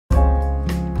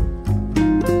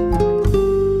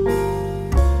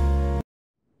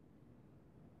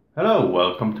Hello,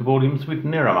 welcome to Boardgames with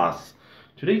Niramas.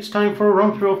 Today it's time for a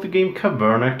run-through of the game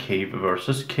Caverna Cave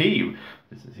vs. Cave.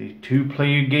 This is a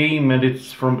two-player game and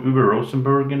it's from Uwe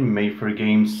Rosenberg and Mayfair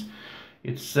games.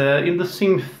 It's in the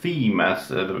same theme as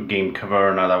the game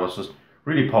Caverna. That was a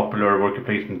really popular worker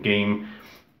placement game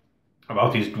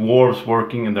about these dwarves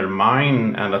working in their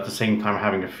mine and at the same time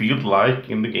having a field like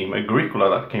in the game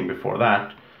Agricola that came before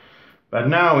that. But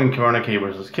now in Caverna Cave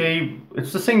vs. Cave,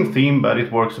 it's the same theme, but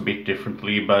it works a bit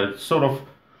differently. But it's sort of,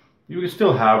 you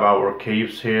still have our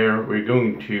caves here. We're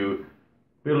going to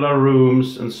build our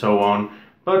rooms and so on.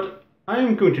 But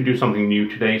I'm going to do something new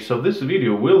today, so this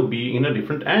video will be in a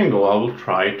different angle. I will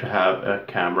try to have a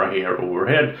camera here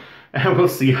overhead, and we'll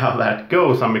see how that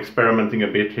goes. I'm experimenting a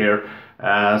bit here,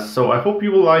 so I hope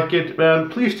you will like it. And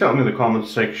please tell me in the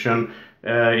comments section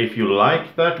if you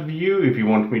like that view, if you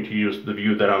want me to use the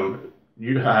view that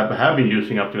you have been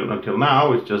using up until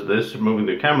now. It's just this, moving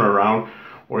the camera around,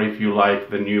 or if you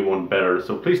like the new one better.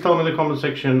 So please tell me in the comment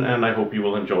section, and I hope you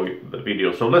will enjoy the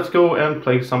video. So let's go and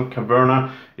play some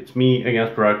Caverna. It's me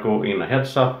against Draco in a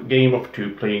heads-up game of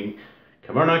two playing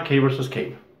Caverna Cave vs.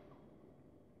 Cave.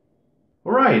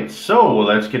 Alright, so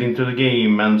let's get into the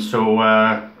game. And so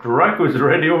Draco is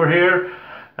ready over here,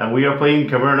 and we are playing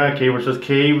Caverna Cave vs.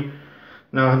 Cave.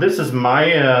 Now this is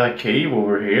my cave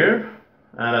over here.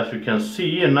 And as you can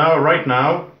see, and right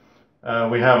now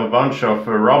we have a bunch of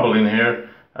rubble in here,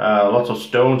 lots of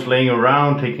stones laying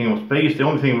around, taking up space. The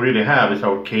only thing we really have is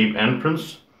our cave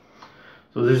entrance.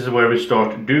 So this is where we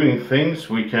start doing things.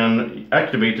 We can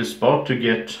activate this spot to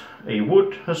get a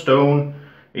wood, a stone,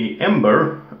 a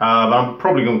ember. I'm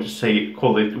probably going to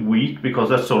call it wheat, because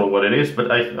that's sort of what it is,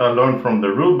 but I learned from the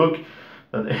rulebook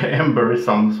that ember is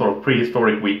some sort of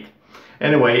prehistoric wheat.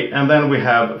 Anyway, and then we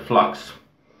have flux.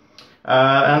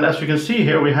 And as you can see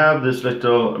here, we have this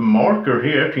little marker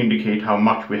here to indicate how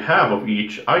much we have of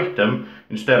each item.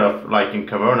 Instead of like in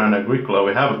Caverna and Agricola,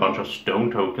 we have a bunch of stone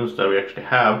tokens that we actually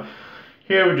have.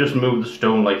 Here we just move the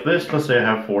stone like this. Let's say I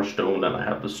have 4 stone and I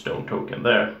have the stone token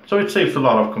there. So it saves a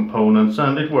lot of components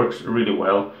and it works really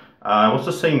well. It was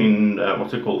the same in,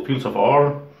 what's it called, Fields of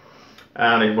R.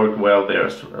 And it worked well there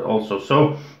also.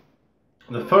 So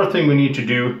the first thing we need to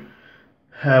do,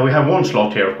 we have one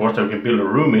slot here, of course, that we can build a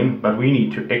room in, but we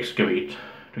need to excavate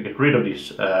to get rid of these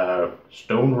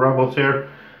stone rubbles here.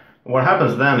 What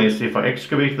happens then is if I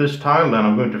excavate this tile, then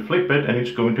I'm going to flip it and it's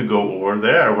going to go over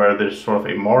there where there's sort of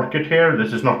a market here.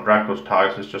 This is not Draco's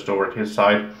tiles, it's just over at his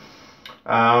side.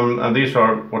 And these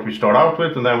are what we start out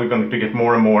with, and then we're going to get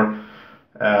more and more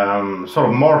sort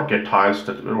of market tiles,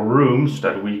 or rooms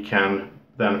that we can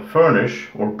then furnish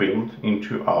or build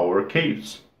into our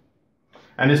caves.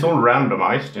 And it's all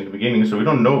randomized in the beginning, so we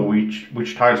don't know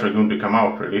which tiles are going to come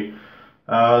out really.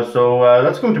 So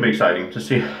that's going to be exciting to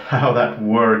see how that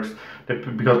works,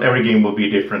 because every game will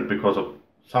be different because of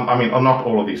not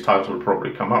all of these tiles will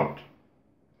probably come out.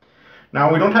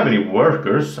 Now we don't have any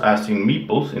workers as in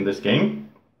meeples in this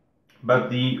game, but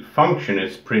the function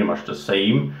is pretty much the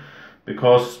same,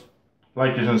 because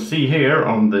like you can see here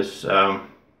on this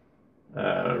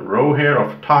row here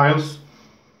of tiles,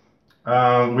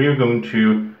 we are going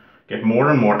to get more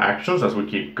and more actions as we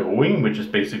keep going, which is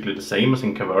basically the same as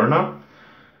in Caverna.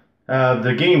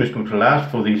 The game is going to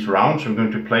last for these rounds. We're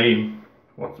going to play,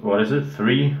 what is it,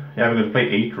 3? Yeah, we're going to play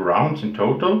 8 rounds in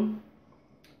total.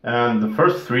 And the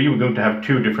first 3 we're going to have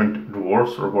 2 different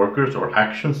dwarfs or workers or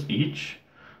actions each.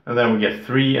 And then we get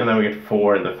 3 and then we get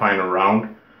 4 in the final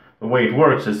round. The way it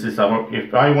works is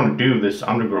if I want to do this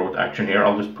undergrowth action here,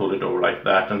 I'll just pull it over like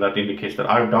that, and that indicates that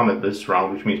I've done it this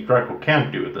round, which means Draco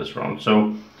can't do it this round.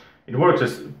 So it works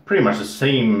as pretty much the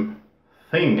same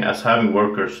thing as having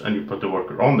workers, and you put the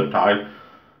worker on the tile.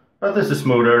 But this is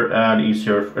smoother and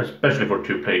easier, especially for a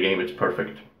 2-player game. It's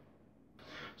perfect.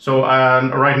 So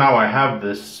right now I have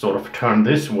this sort of turned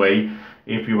this way.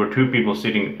 If you were 2 people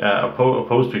sitting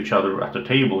opposed to each other at the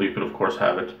table, you could of course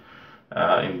have it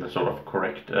in the sort of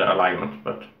correct alignment.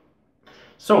 But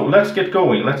so let's get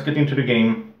going, let's get into the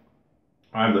game.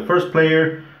 I'm the first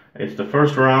player, it's the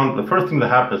first round. The first thing that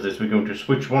happens is we're going to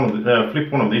switch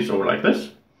flip one of these over like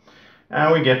this,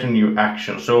 and we get a new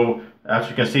action. So as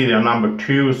you can see, they are number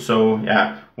 2, so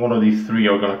yeah, one of these 3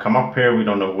 are going to come up here. We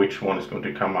don't know which one is going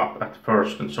to come up at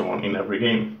first, and so on in every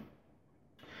game.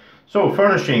 So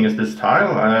furnishing is this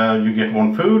tile. You get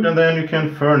 1 food, and then you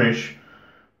can furnish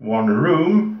 1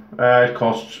 room. It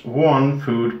costs 1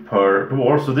 food per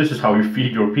dwarf, so this is how you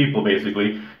feed your people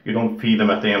basically. You don't feed them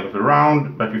at the end of the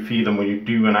round, but you feed them when you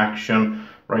do an action.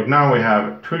 Right now we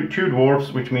have 2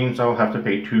 dwarfs, which means I'll have to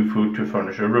pay 2 food to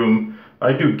furnish a room.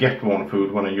 But I do get 1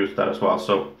 food when I use that as well.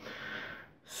 So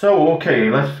So, okay,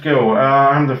 let's go.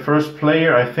 I'm the first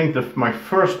player. I think my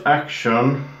first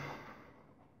action...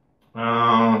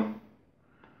 let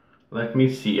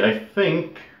me see. I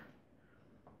think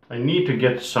I need to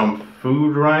get some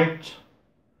food right.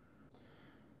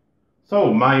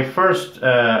 So, my first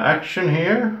action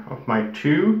here of my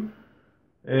 2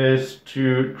 is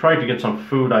to try to get some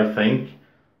food, I think.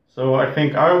 So, I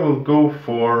think I will go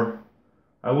for...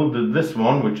 I will do this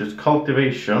one, which is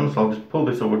cultivation, so I'll just pull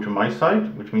this over to my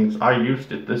side, which means I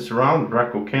used it this round.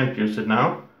 Draco can't use it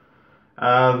now.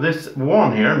 This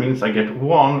one here means I get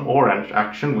 1 orange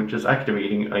action, which is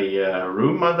activating a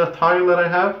room on the tile that I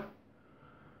have.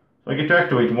 So I get to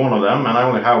activate one of them, and I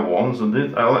only have one, so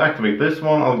I'll activate this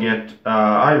one. I'll get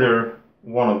either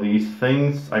one of these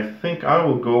things. I think I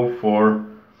will go for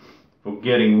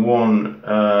getting 1,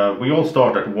 we all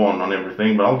start at 1 on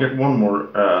everything, but I'll get 1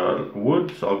 more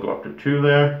wood, so I'll go up to 2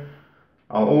 there.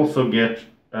 I'll also get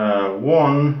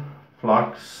 1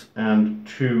 flux and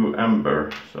 2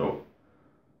 ember, so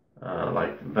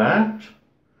like that.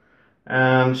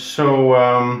 And so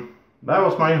that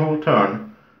was my whole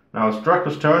turn. Now it's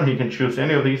Draco's turn. He can choose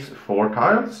any of these 4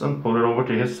 tiles and pull it over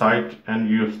to his side and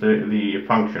use the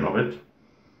function of it.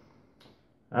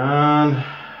 And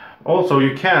also,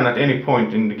 you can, at any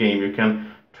point in the game, you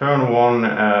can turn 1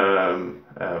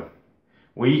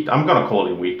 wheat, I'm gonna call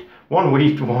it wheat, 1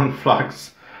 wheat, 1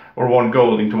 flux, or 1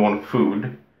 gold into 1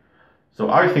 food.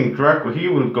 So I think Draco, he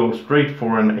will go straight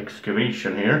for an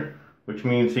excavation here, which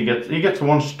means he gets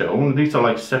 1 stone. These are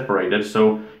like separated,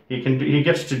 so he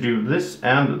gets to do this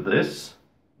and this,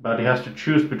 but he has to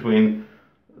choose between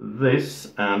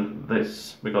this and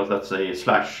this, because that's a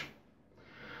slash.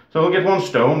 So he'll get 1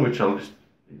 stone, which I'll just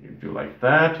do like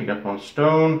that. He got 1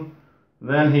 stone.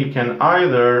 Then he can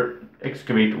either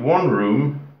excavate 1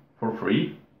 room for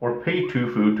free or pay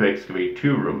 2 food to excavate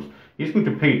 2 rooms. He's going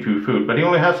to pay 2 food, but he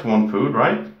only has 1 food,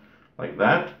 right? Like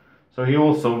that. So he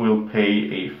also will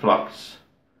pay a flux.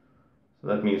 So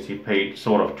that means he paid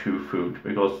sort of 2 food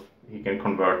because he can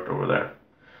convert over there.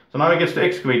 So now he gets to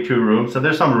excavate 2 rooms. So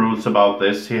there's some rules about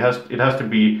this. It has to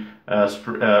be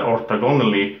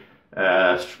orthogonally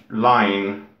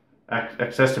line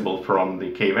accessible from the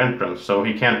cave entrance, so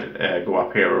he can't go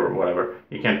up here or whatever.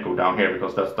 He can't go down here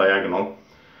because that's diagonal.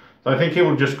 So I think he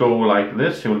will just go like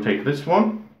this. He will take this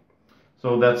one.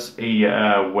 So that's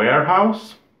a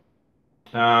warehouse.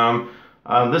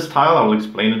 This tile, I will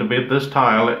explain it a bit. This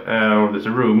tile, or this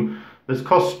room, this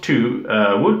costs 2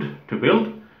 wood to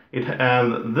build.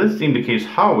 And this indicates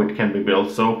how it can be built.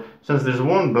 So since there's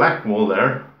 1 black wall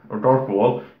there, or dark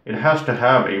wall, it has to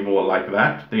have a wall like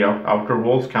that. The outer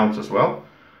walls counts as well.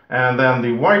 And then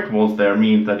the white walls there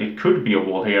mean that it could be a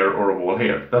wall here or a wall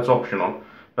here. That's optional.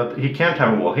 But he can't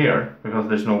have a wall here because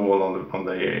there's no wall on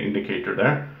the indicator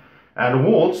there. And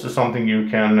walls is something you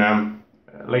can,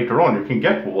 later on, you can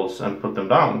get walls and put them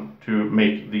down to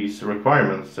make these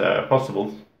requirements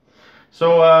possible.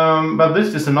 So, but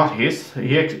this is not his.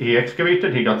 He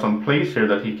excavated, he got some place here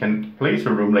that he can place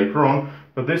a room later on.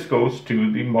 But this goes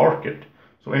to the market.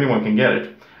 So anyone can get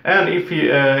it. And if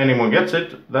anyone gets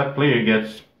it, that player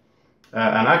gets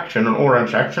an action, an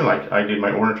orange action, like I did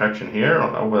my orange action here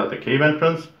over at the cave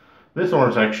entrance. This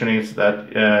orange action is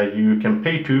that you can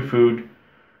pay 2 food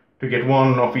to get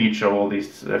 1 of each of all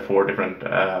these 4 different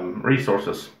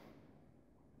resources.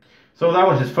 So that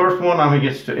was his first one. Now he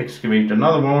gets to excavate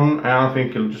another one, and I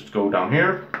think he'll just go down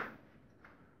here.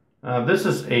 This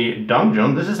is a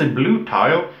dungeon. This is a blue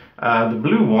tile. The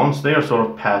blue ones, they are sort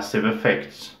of passive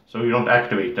effects, so you don't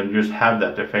activate them, you just have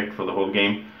that effect for the whole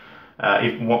game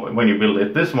when you build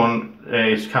it. This one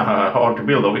is kind of hard to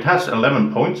build, though. It has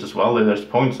 11 points as well. There's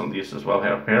points on these as well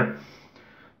up here.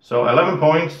 So 11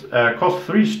 points, cost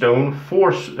 3 stone,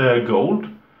 4 gold,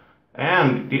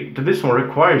 and this one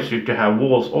requires you to have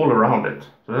walls all around it.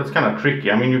 So that's kind of tricky.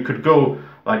 I mean, you could go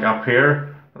like up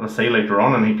here, let's say later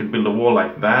on, and he could build a wall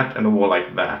like that and a wall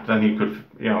like that. Then he could,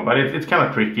 but it's kind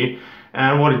of tricky.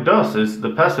 And what it does is,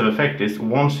 the passive effect is,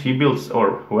 once he builds,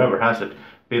 or whoever has it,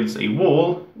 builds a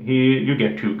wall, you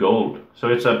get 2 gold. So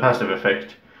it's a passive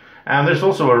effect. And there's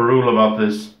also a rule about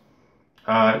this.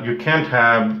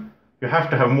 You have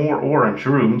to have more orange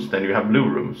rooms than you have blue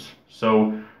rooms.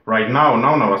 So right now,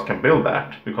 none of us can build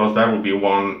that, because that would be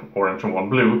 1 orange and 1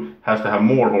 blue. Has to have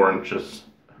more oranges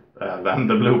than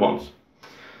the blue ones.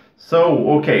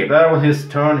 So, okay, that was his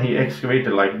turn. He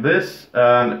excavated like this,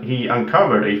 and he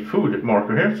uncovered a food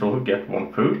marker here, so he'll get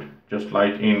 1 food, just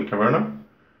like in Caverna.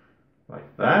 Like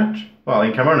that. Well,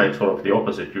 in Caverna it's sort of the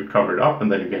opposite. You cover it up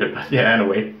and then you get it back. Yeah,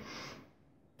 anyway.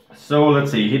 So,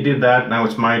 let's see, he did that. Now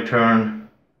it's my turn.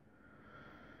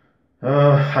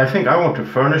 I think I want to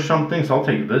furnish something, so I'll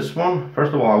take this one.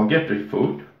 First of all, I'll get the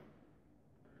food.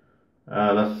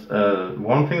 That's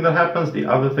one thing that happens. The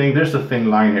other thing, there's a thin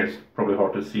line here, it's probably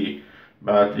hard to see.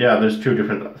 But yeah, there's two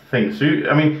different things. So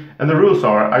I mean, and the rules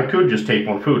are, I could just take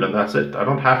one food and that's it. I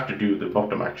don't have to do the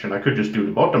bottom action. I could just do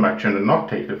the bottom action and not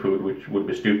take the food, which would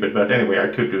be stupid. But anyway, I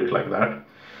could do it like that.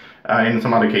 In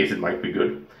some other cases, it might be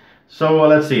good. So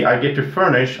let's see, I get to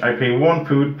furnish. I pay 1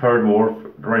 food per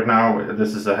dwarf. Right now,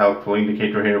 this is a helpful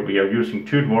indicator here. We are using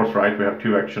 2 dwarfs, right? We have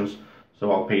 2 actions.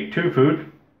 So I'll pay 2 food.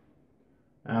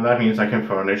 And that means I can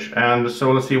furnish. And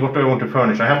so let's see, what do I want to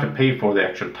furnish? I have to pay for the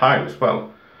actual tile as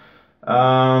well.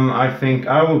 I think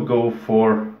I will go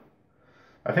for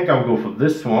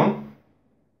this one.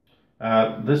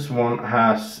 This one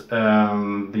has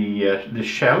the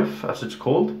shelf, as it's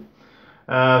called.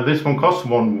 This one costs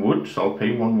 1 wood, so I'll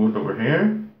pay 1 wood over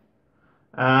here.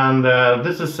 And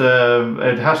this is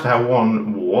it has to have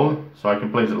 1 wall, so I can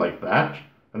place it like that.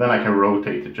 And then I can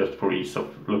rotate it just for ease of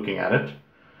looking at it.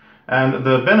 And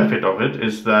the benefit of it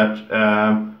is that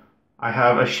I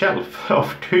have a shelf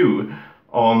of 2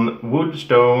 on wood,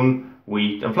 stone,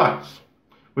 wheat and flax.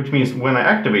 Which means when I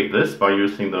activate this by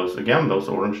using those, again, those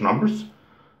orange numbers,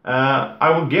 I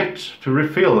will get to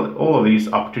refill all of these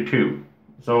up to 2.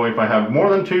 So if I have more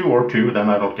than 2 or 2, then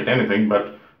I don't get anything.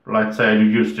 But let's say I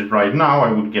used it right now,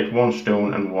 I would get 1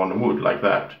 stone and 1 wood, like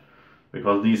that.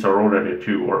 Because these are already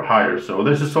 2 or higher. So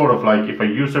this is sort of like, if I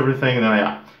use everything, then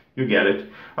yeah, you get it.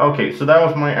 Okay, so that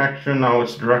was my action. Now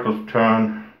it's Draco's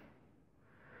turn.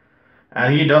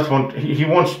 And he does want, he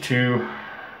wants to,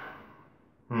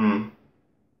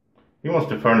 he wants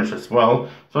to furnish as well.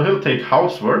 So he'll take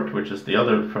housework, which is the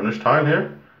other furnish tile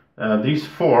here. These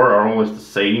 4 are always the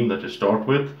same that you start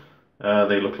with.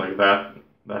 They look like that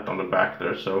on the back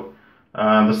there. So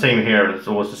the same here, it's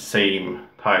always the same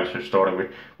tiles you're starting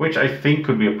with, which I think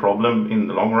could be a problem in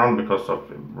the long run because of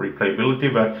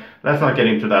replayability, but let's not get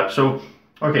into that. So,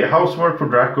 okay, housework for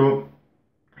Draco.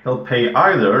 He'll pay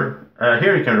either,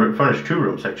 here he can furnish 2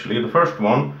 rooms actually. The first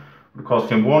one would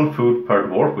cost him 1 food per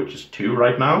dwarf, which is 2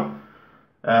 right now.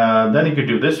 Then he could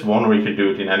do this one, or he could do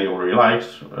it in any order he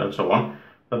likes, and so on.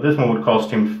 But this one would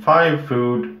cost him 5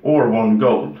 food or 1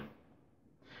 gold.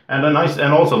 And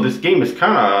and also this game is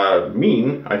kind of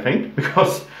mean, I think,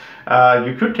 because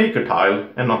you could take a tile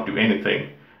and not do anything.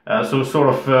 So sort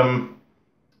of,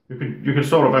 you could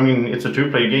sort of, I mean, it's a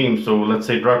 2-player game, so let's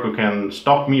say Draco can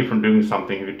stop me from doing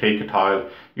something. He could take a tile.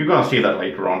 You're gonna see that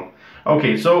later on.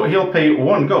 Okay, so he'll pay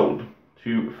 1 gold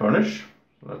to furnish.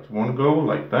 So that's 1 gold,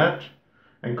 like that.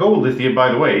 And gold is the,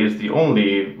 by the way, is the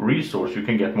only resource you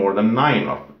can get more than 9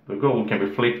 of. The gold can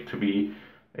be flipped to be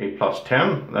a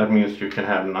 +10. That means you can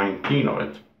have 19 of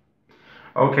it.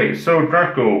 Okay, so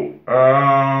Draco,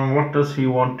 what does he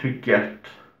want to get?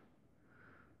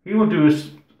 He will do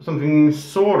something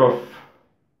sort of...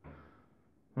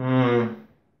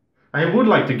 I would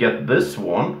like to get this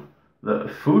one, the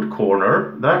food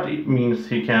corner. That means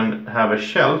he can have a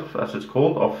shelf, as it's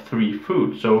called, of 3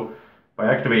 food. So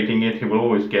by activating it, he will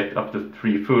always get up to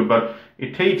 3 food. But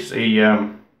it takes a...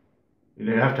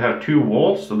 you have to have 2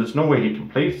 walls, so there's no way he can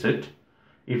place it.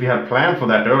 If he had planned for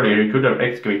that earlier, he could have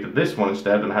excavated this one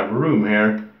instead and have room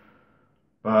here.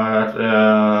 But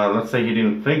let's say he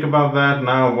didn't think about that.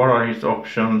 Now, what are his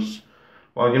options?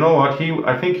 Well, you know what?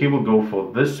 I think he will go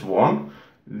for this one.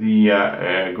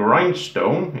 The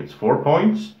grindstone. It's 4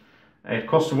 points. It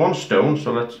costs 1 stone,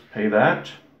 so let's pay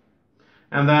that.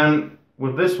 And then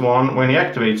with this one, when he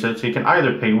activates it, he can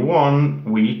either pay 1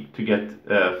 wheat to get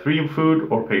 3 food,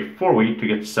 or pay 4 wheat to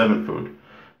get 7 food.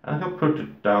 And he'll put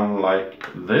it down like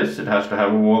this. It has to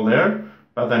have a wall there,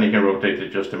 but then he can rotate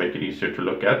it just to make it easier to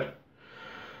look at.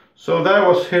 So that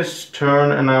was his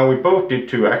turn, and now we both did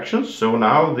 2 actions. So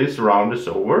now this round is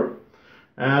over,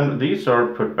 and these are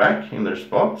put back in their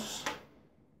spots.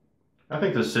 I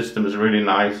think the system is really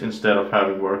nice instead of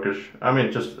having workers. I mean,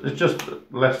 it's just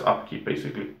less upkeep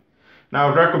basically.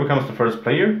 Now Draco becomes the first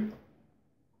player.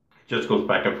 It just goes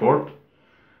back and forth,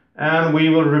 and we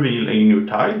will reveal a new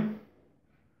tile.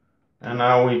 And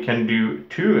now we can do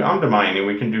 2 undermining.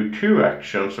 We can do 2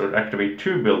 actions or activate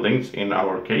 2 buildings in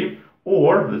our cave.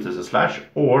 Or, this is a slash,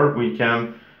 or we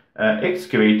can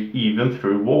excavate even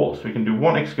through walls. We can do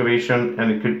 1 excavation,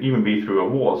 and it could even be through a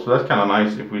wall. So that's kind of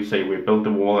nice if we say we built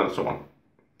a wall and so on.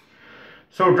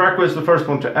 So Draco is the first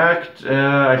one to act.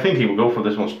 I think he will go for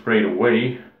this one straight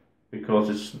away,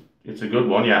 because it's a good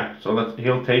one, yeah. So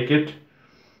he'll take it,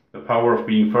 the power of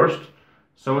being first.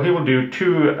 So he will do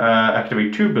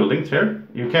activate 2 buildings here.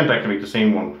 You can't activate the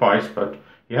same one twice, but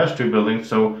he has 2 buildings.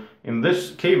 So in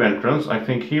this cave entrance, I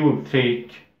think he will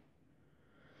take...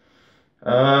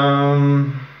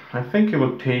 I think he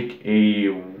will take a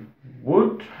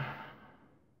wood.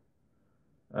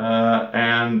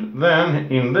 And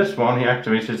then in this one he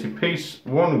activates it. He pays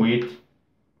 1 wheat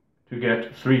to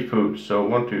get 3 food. So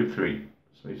 1, 2, 3.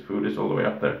 So his food is all the way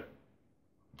up there.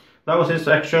 That was his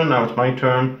action. Now it's my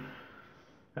turn.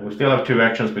 And we still have 2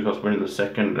 actions because we're in the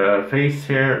second phase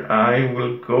here. I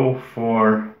will go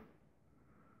for...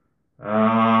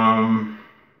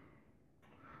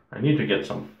 I need to get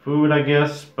some food, I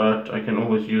guess, but I can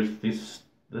always use this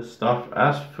stuff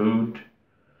as food.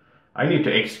 I need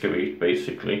to excavate,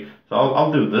 basically. So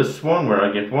I'll do this one where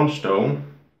I get 1 stone.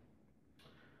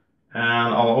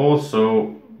 And I'll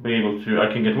also be able to... I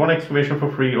can get 1 excavation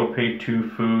for free or pay 2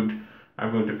 food.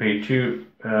 I'm going to pay 2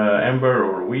 ember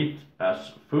or wheat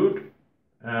as food.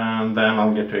 And then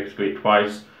I'll get to excavate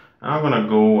twice. I'm gonna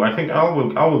go... I think I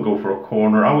will go for a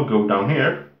corner. I will go down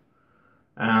here.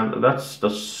 And that's the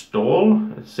stall.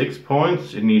 It's 6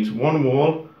 points. It needs 1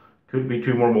 wall. Could be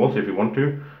 2 more walls if you want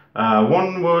to.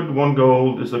 1 wood, 1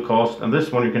 gold is the cost. And this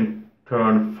one you can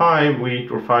turn 5 wheat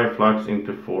or 5 flax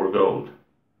into 4 gold.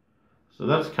 So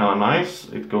that's kind of nice.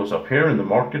 It goes up here in the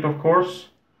market, of course.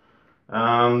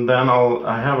 And then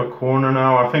I have a corner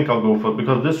now. I think I'll go for...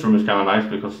 Because this room is kind of nice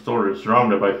because the store is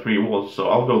surrounded by 3 walls. So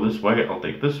I'll go this way. I'll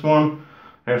take this one.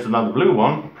 Here's another blue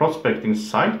one. Prospecting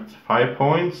site. 5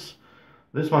 points.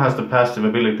 This one has the passive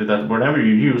ability that whenever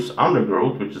you use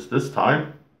undergrowth, which is this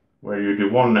time, where you do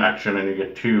 1 action and you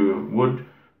get 2 wood,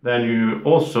 then you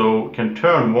also can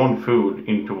turn 1 food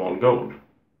into 1 gold.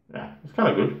 Yeah, it's kind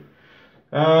of good.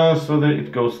 So that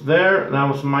it goes there. That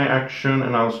was my action,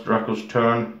 and now it's Draco's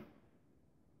turn.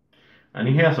 And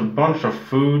he has a bunch of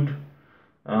food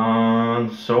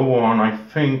and so on. I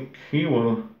think he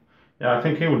will... Yeah, I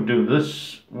think he will do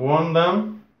this one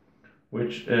then.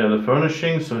 Which, the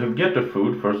furnishing, so he'll get the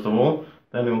food first of all,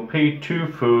 then he'll pay 2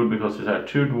 food because he's had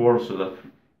 2 dwarves, so that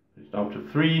he's down to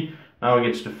 3. Now he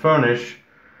gets to furnish,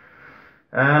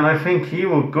 and I think he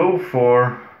will go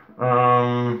for,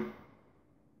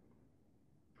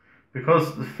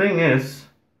 because the thing is,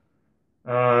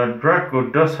 Draco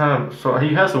does have, so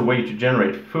he has a way to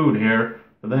generate food here,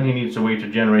 but then he needs a way to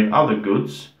generate other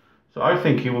goods. So I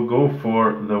think he will go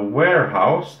for the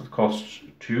warehouse that costs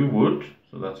 2 wood.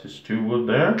 So that's his 2 wood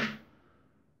there.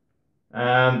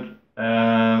 And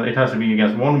it has to be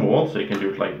against 1 wall, so he can do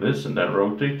it like this and then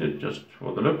rotate it just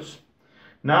for the looks.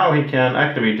 Now he can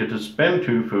activate it to spend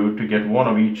 2 food to get 1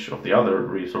 of each of the other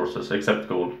resources except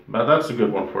gold. But that's a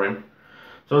good one for him.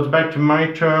 So it's back to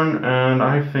my turn, and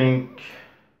I think...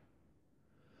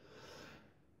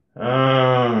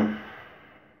 I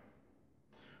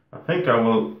think I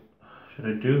will... Should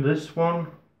I do this one?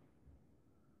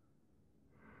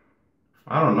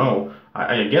 I don't know.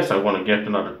 I guess I want to get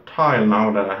another tile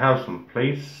now that I have some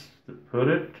place to put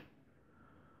it.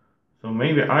 So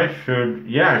maybe I should...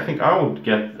 Yeah, I think I will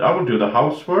do the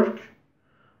housework.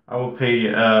 I will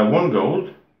pay 1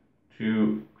 gold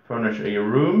to furnish a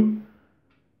room.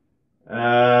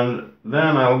 And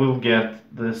then I will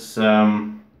get this...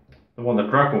 the one that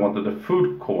Draco wanted, the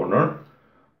food corner.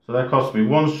 So that costs me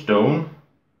 1 stone.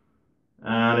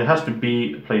 And it has to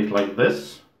be placed like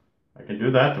this. I can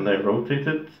do that and then rotate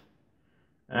it.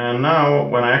 And now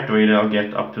when I activate it, I'll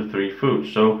get up to 3 food.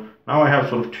 So now I have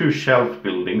sort of 2 shelf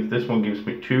buildings. This one gives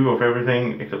me 2 of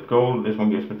everything except gold. This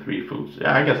one gives me 3 foods.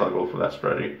 Yeah, I guess I'll go for that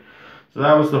strategy. So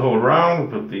that was the whole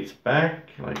round. We'll put these back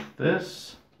like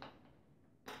this.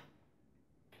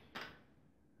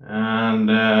 And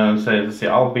say, let's see,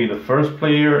 I'll be the first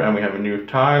player and we have a new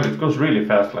tile. It goes really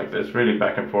fast like this, really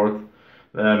back and forth.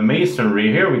 The masonry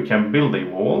here, we can build a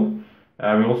wall.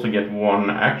 We also get 1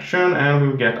 action, and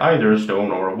we'll get either a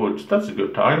stone or a wood. So that's a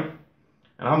good tile.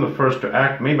 And I'm the first to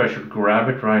act. Maybe I should grab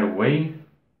it right away.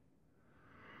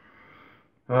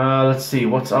 Let's see,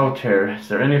 what's out here? Is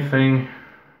there anything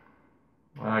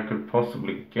I could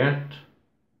possibly get?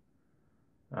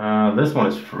 This one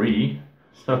is free,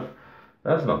 so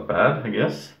that's not bad, I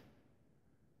guess.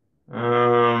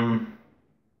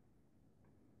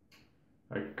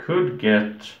 I could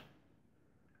get...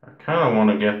 I kind of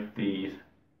want to get the...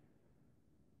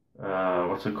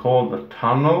 what's it called? The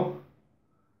tunnel.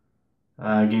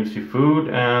 Gives you food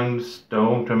and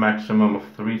stone to a maximum of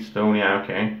 3 stone. Yeah,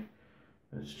 okay.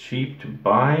 It's cheap to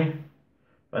buy.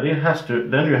 But it has to...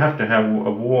 Then you have to have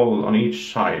a wall on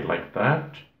each side like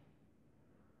that.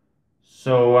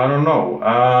 So, I don't know.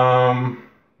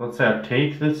 Let's say I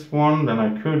take this one, then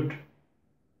I could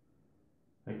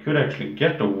actually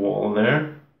get a wall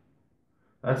there.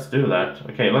 Let's do that.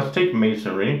 Okay, let's take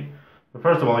masonry. But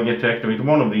first of all, I get to activate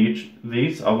 1 of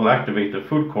these. I will activate the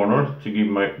food corner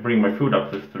to bring my food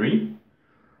up to 3.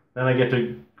 Then I get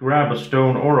to grab a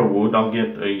stone or a wood, I'll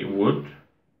get a wood.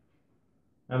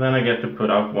 And then I get to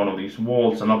put up one of these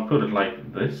walls, and I'll put it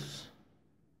like this.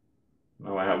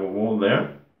 Now I have a wall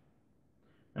there.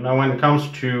 And now when it comes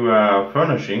to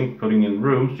furnishing, putting in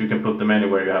rooms, you can put them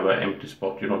anywhere you have an empty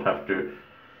spot. You don't have to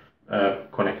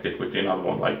connect it with another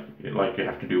one like you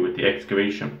have to do with the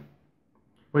excavation.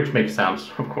 Which makes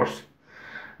sense, of course.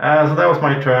 So that was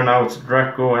my turn. Now it's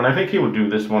Draco, and I think he will do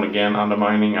this one again,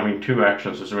 undermining. I mean, 2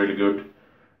 actions is really good.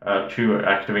 2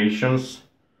 activations.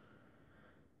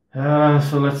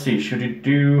 So let's see, should he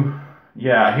do...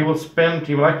 Yeah, he will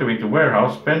activate the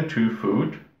warehouse, spend 2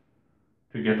 food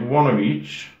to get 1 of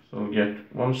each. So we'll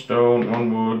get 1 stone,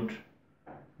 1 wood,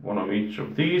 1 of each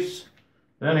of these.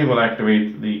 Then he will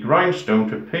activate the grindstone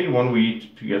to pay 1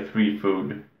 wheat to get 3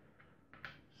 food.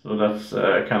 So that's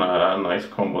kind of a nice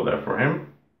combo there for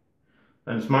him.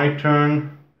 Then it's my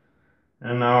turn.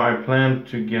 And now I plan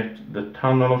to get the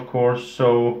tunnel, of course,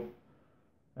 so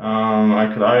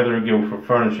I could either go for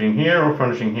furnishing here or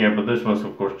furnishing here, but this one's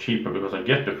of course cheaper because I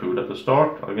get the food at the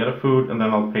start. I'll get a food and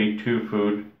then I'll pay 2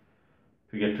 food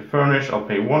to get to furnish. I'll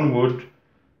pay 1 wood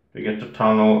to get the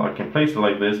tunnel. I can place it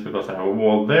like this because I have a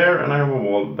wall there and I have a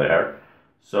wall there.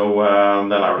 So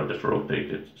then I will just rotate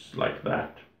it like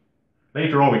that.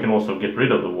 Later on we can also get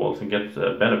rid of the walls and get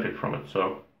benefit from it.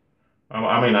 So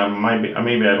I mean,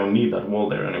 maybe I don't need that wall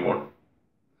there anymore.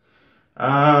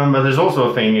 But there's also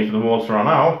a thing, if the walls run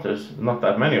out, there's not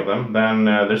that many of them, then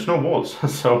there's no walls.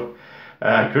 So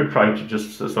I could try to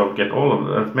just sort of get all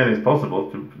of as many as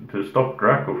possible to stop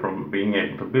Draco from being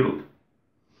able to build.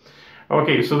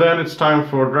 Okay, so then it's time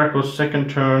for Draco's second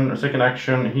turn, second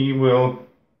action. He will,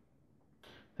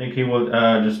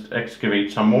 just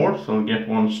excavate some more. So he'll get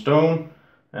 1 stone,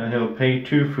 and he'll pay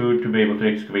 2 food to be able to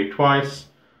excavate twice.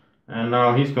 And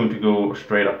now he's going to go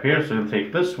straight up here, so he'll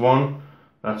take this one.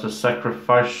 That's a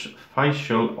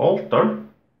sacrificial altar.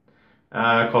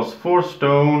 Costs 4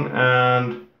 stone,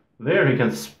 and there he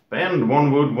can spend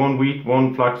 1 wood, 1 wheat,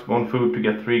 1 flax, 1 food to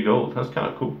get 3 gold. That's kind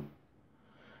of cool.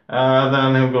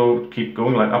 Then he'll keep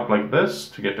going up like this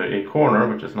to get a corner,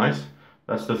 which is nice.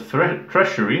 That's the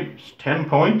treasury, 10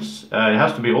 points. It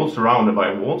has to be all surrounded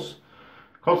by walls.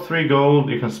 Cost 3 gold.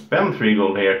 You can spend 3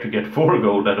 gold here to get 4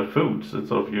 gold out of food. So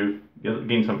sort of you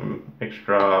gain some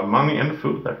extra money and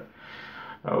food there.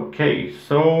 Okay,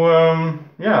 so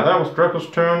yeah, that was Draco's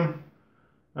turn.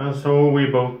 So we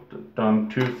both done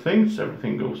 2 things.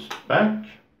 Everything goes back.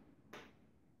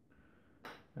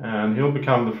 And he'll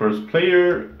become the first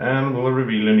player and will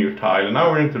reveal a new tile. And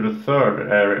now we're into the 3rd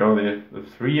area, or the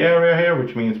 3 area here,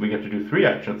 which means we get to do 3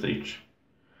 actions each.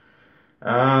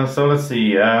 So let's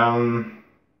see.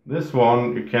 This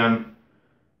one you can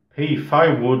pay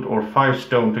 5 wood or 5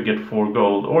 stone to get 4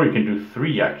 gold, or you can do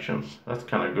 3 actions. That's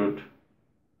kind of good.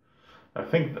 I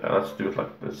think let's do it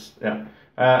like this. Yeah,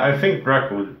 I think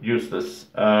Draco will use this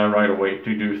right away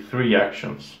to do 3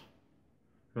 actions.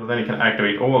 So then he can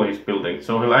activate all his buildings.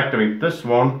 So he'll activate this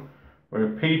one, where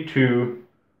he'll pay 2.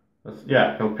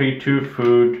 Yeah, he'll pay 2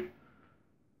 food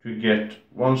to get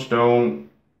 1 stone,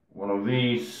 1 of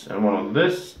these, and 1 of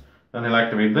this. Then he'll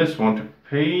activate this one to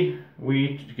pay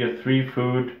wheat to get 3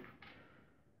 food.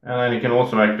 And then he can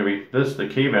also activate this, the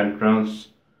cave entrance.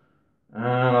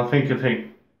 And I think he'll take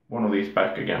 1 of these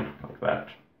back again, like that.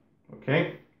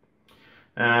 Okay.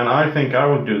 And I think I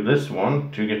will do this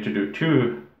one to get to do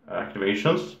 2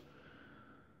 activations.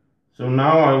 So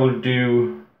now I will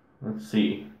do, let's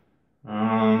see.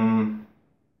 I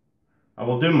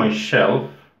will do my shelf,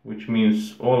 which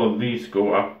means all of these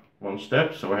go up 1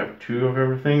 step. So I have 2 of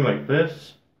everything like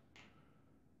this,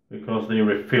 because they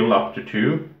refill up to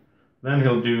 2. Then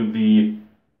he'll do the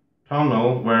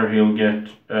tunnel where he'll get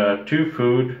 2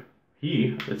 food.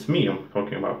 It's me I'm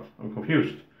talking about. I'm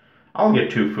confused. I'll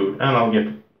get 2 food and I'll get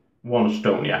 1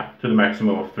 stone, yeah, to the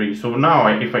maximum of 3. So now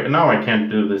I can't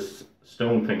do this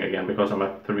stone thing again because I'm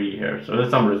at 3 here. So there's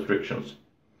some restrictions.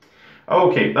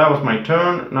 Okay, that was my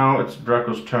turn. Now it's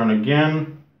Draco's turn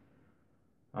again.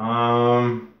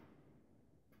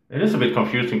 It is a bit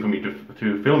confusing for me to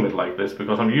film it like this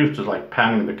because I'm used to like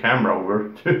panning the camera over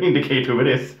to indicate who it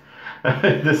is.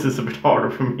 This is a bit harder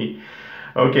for me.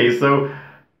 Okay, so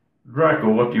Draco,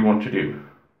 what do you want to do?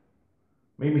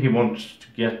 Maybe he wants to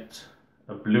get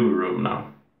a blue room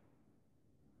now.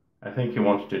 I think he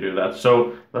wants to do that.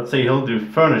 So let's say he'll do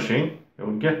furnishing.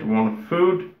 He'll get 1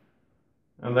 food.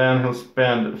 And then he'll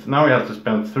spend, now he has to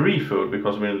spend 3 food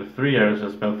because we're in the 3 areas.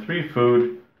 He'll spend 3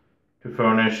 food to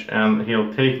furnish, and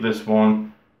he'll take this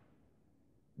one.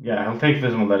 Yeah, he'll take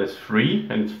this one that is free,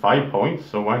 and it's 5 points,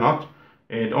 so why not?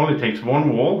 It only takes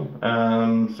 1 wall,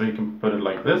 so you can put it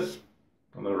like this,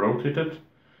 and then rotate it.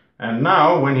 And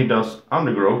now when he does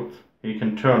undergrowth, he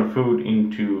can turn food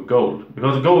into gold.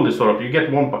 Because gold is sort of, you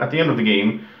get one, at the end of the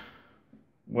game,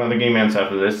 when the game ends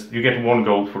after this, you get 1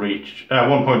 gold for each,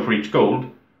 1 point for each gold,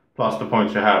 plus the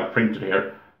points you have printed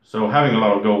here. So having a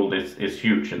lot of gold is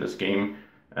huge in this game.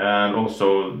 And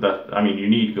also that, I mean, you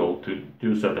need gold to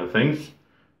do certain things,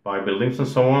 buy buildings and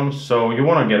so on. So you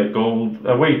want to get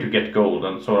a way to get gold,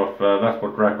 and sort of that's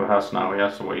what Draco has now. He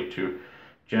has a way to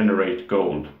generate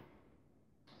gold.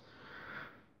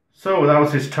 So that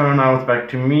was his turn out, back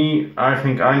to me. I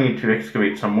think I need to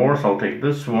excavate some more, so I'll take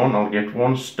this one, I'll get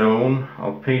 1 stone,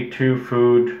 I'll pay 2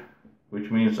 food, which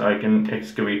means I can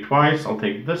excavate twice. I'll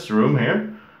take this room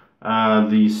here,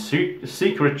 the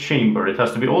secret chamber. It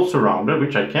has to be all surrounded,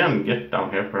 which I can get down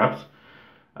here perhaps.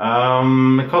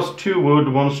 It costs 2 wood,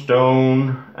 1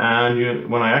 stone, and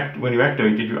when you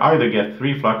activate it, you either get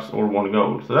 3 flux or 1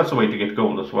 gold. So that's a way to get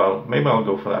gold as well. Maybe I'll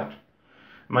go for that.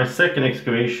 My second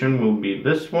excavation will be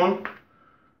this one,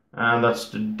 and that's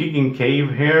the digging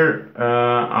cave here.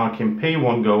 I can pay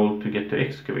 1 gold to get to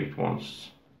excavate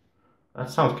once. That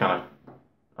sounds kind of,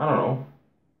 I don't know.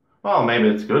 Well, maybe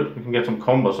it's good. We can get some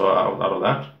combos out of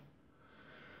that.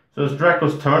 So it's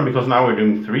Draco's turn, because now we're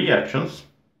doing 3 actions.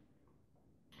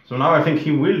 So now I think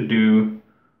he will do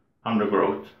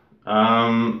undergrowth.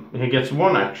 He gets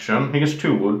 1 action. He gets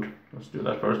 2 wood. Let's do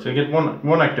that first. He gets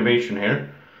one activation here.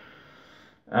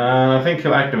 I think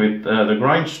he'll activate the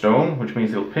grindstone, which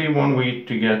means he'll pay 1 wheat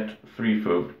to get 3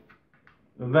 food.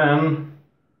 Then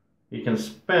he can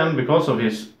spend, because of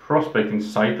his prospecting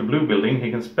site, the blue building,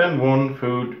 he can spend 1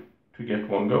 food to get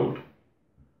 1 gold.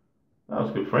 That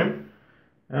was good for him.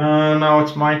 Now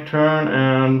it's my turn,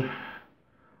 and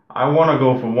I want to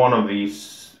go for one of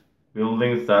these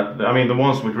buildings that, I mean, the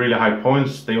ones with really high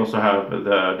points, they also have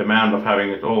the demand of having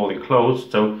it all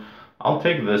enclosed. So I'll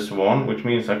take this one, which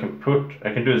means I can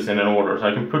do this in an order. So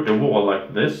I can put a wall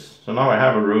like this. So now I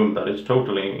have a room that is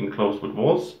totally enclosed with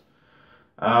walls.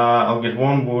 I'll get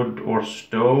 1 wood or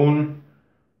stone.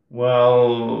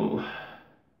 Well,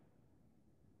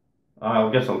 I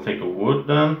guess I'll take a wood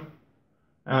then.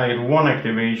 And I get 1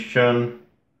 activation.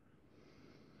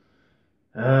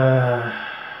 Should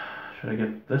I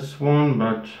get this one?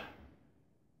 But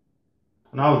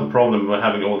now the problem with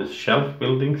having all these shelf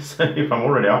buildings, if I'm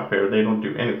already up here, they don't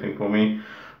do anything for me.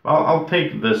 Well, I'll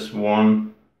take this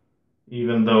one,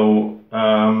 even though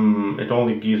it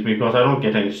only gives me, because I don't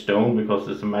get any stone, because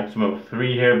there's a maximum of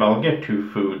 3 here, but I'll get 2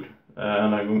 food.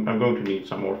 And I'm going to need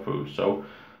some more food, so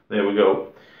there we go.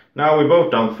 Now we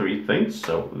both done 3 things,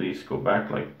 so these go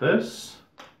back like this.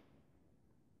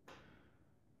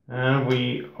 And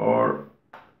we are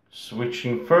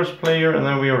switching first player, and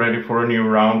then we are ready for a new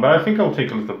round. But I think I'll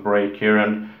take a little break here,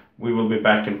 and we will be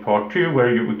back in part 2,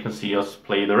 where we can see us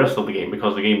play the rest of the game,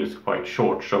 because the game is quite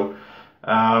short. So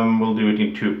we'll do it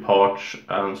in 2 parts,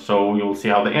 and so you'll see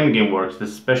how the end game works.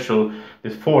 This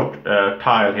 4th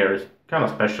tile here is kind of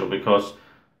special, because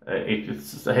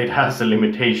it has a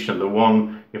limitation. The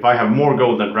one, if I have more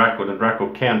gold than Draco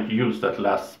can't use that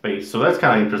last space. So that's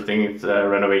kind of interesting. It's a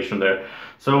renovation there.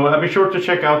 So be sure to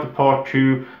check out the part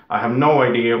 2. I have no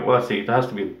idea. Well, let's see. It has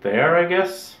to be there, I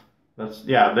guess.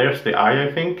 Yeah, there's the eye,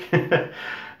 I think.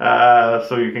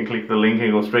 So you can click the link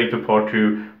and go straight to part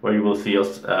 2, where you will see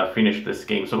us finish this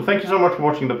game. So thank you so much for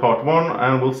watching the part 1,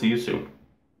 and we'll see you soon.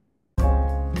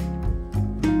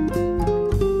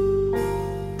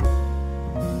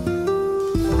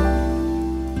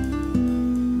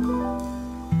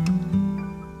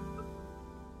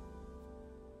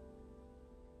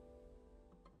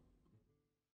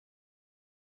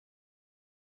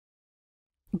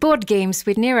 Board Games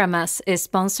with Niramas is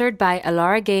sponsored by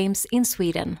Alara Games in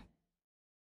Sweden.